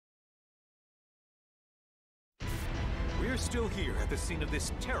We're still here at the scene of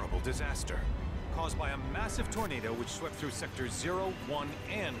this terrible disaster, caused by a massive tornado which swept through sectors 0, 1,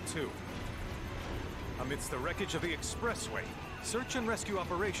 and 2. Amidst the wreckage of the expressway, search and rescue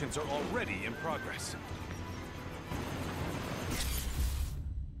operations are already in progress.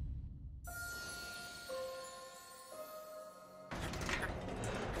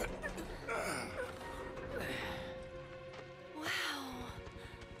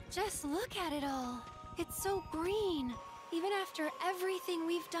 Just look at it all. It's so green. Even after everything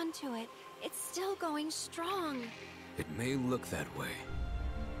we've done to it, it's still going strong. It may look that way,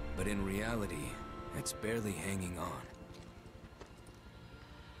 but in reality, it's barely hanging on.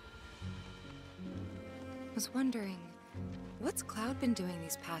 Was wondering, what's Cloud been doing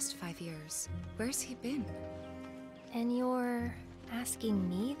these past 5 years? Where's he been? And you're asking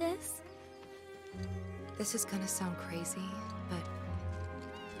me this? This is gonna sound crazy, but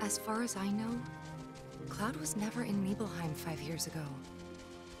as far as I know, Cloud was never in Nibelheim 5 years ago.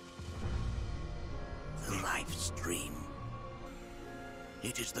 The life stream.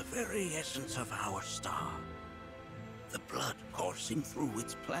 It is the very essence of our star. The blood coursing through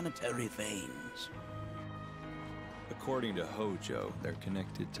its planetary veins. According to Hojo, they're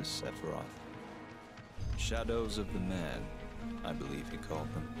connected to Sephiroth. Shadows of the Mad, I believe he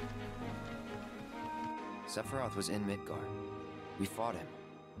called them. Sephiroth was in Midgar. We fought him.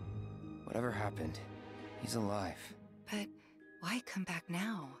 Whatever happened, he's alive. But why come back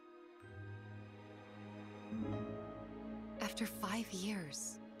now? After 5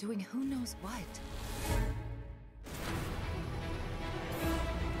 years, doing who knows what?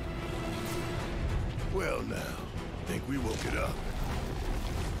 Well now, think we woke it up.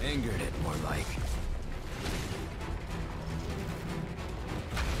 Angered it, more like.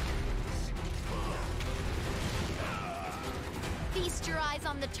 Feast your eyes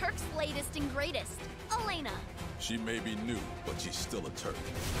on the Turk's latest and greatest, Elena. She may be new, but she's still a Turk.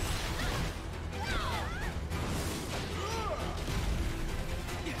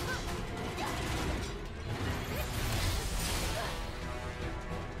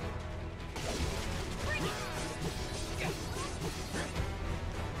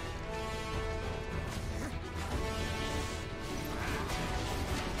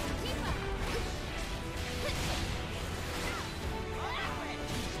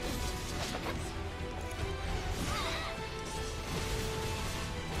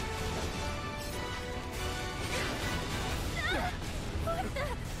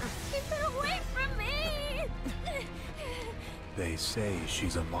 They say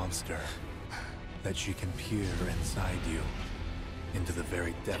she's a monster, that she can peer inside you, into the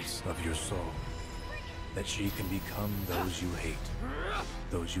very depths of your soul, that she can become those you hate,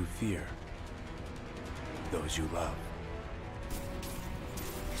 those you fear, those you love.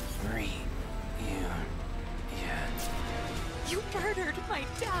 You murdered my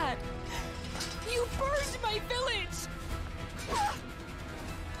dad! You burned my village!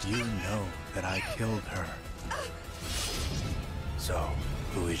 You know that I killed her. So,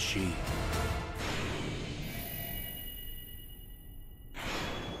 who is she?